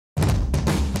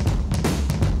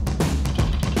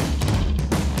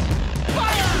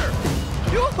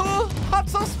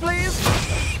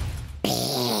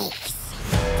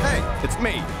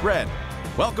me, Red.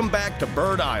 Welcome back to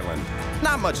Bird Island.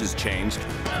 Not much has changed.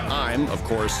 I'm, of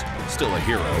course, still a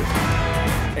hero.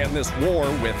 And this war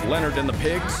with Leonard and the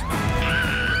pigs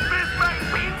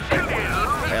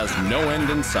has no end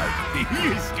in sight.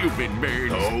 You stupid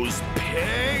birds. Those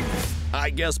pigs! I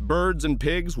guess birds and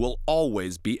pigs will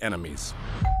always be enemies.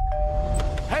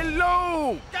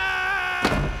 Hello!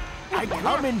 I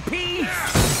come in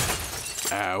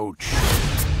peace. Ouch.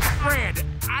 Fred,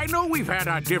 I know we've had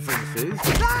our differences,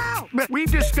 but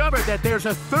we've discovered that there's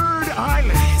a third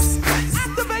island.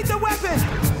 Activate the weapon!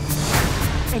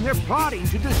 And they're plotting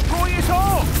to destroy us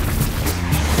all.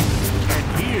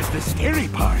 And here's the scary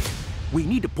part. We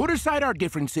need to put aside our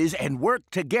differences and work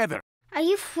together. Are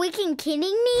you freaking kidding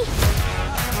me?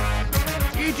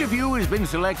 Each of you has been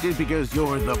selected because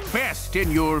you're the best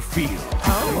in your field.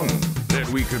 That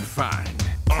we could find.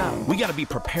 We gotta be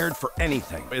prepared for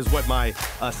anything, is what my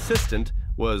assistant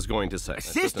was going to say.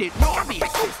 Assistant? No, I'm the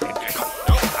assistant. No.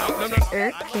 We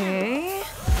Okay. died! It's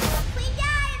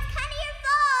kind of your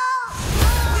fault!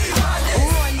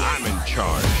 I'm in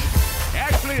charge.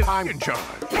 Actually, I'm in charge.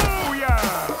 Oh,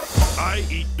 yeah. I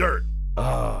eat dirt.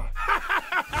 No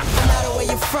matter where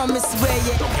you're from, it's where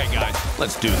you Okay, guys,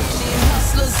 let's do this.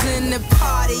 hustlers in the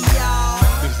party, y'all.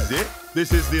 This is it.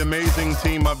 This is the amazing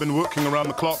team I've been working around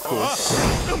the clock for.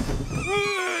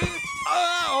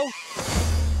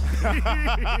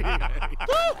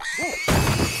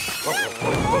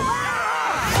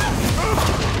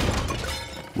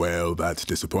 Well, that's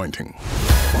disappointing.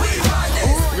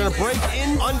 We're gonna break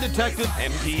in undetected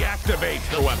and deactivate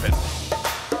the weapon.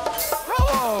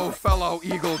 Hello, fellow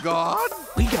Eagle God.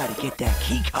 We gotta get that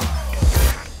key card.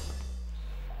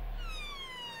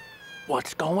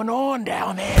 What's going on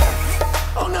down there?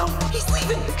 Oh no, he's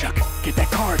leaving. Chuck, get that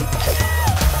card.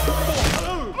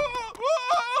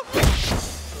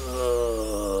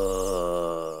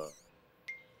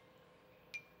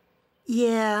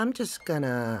 Yeah, I'm just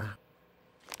gonna...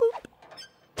 Boop.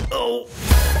 Oh.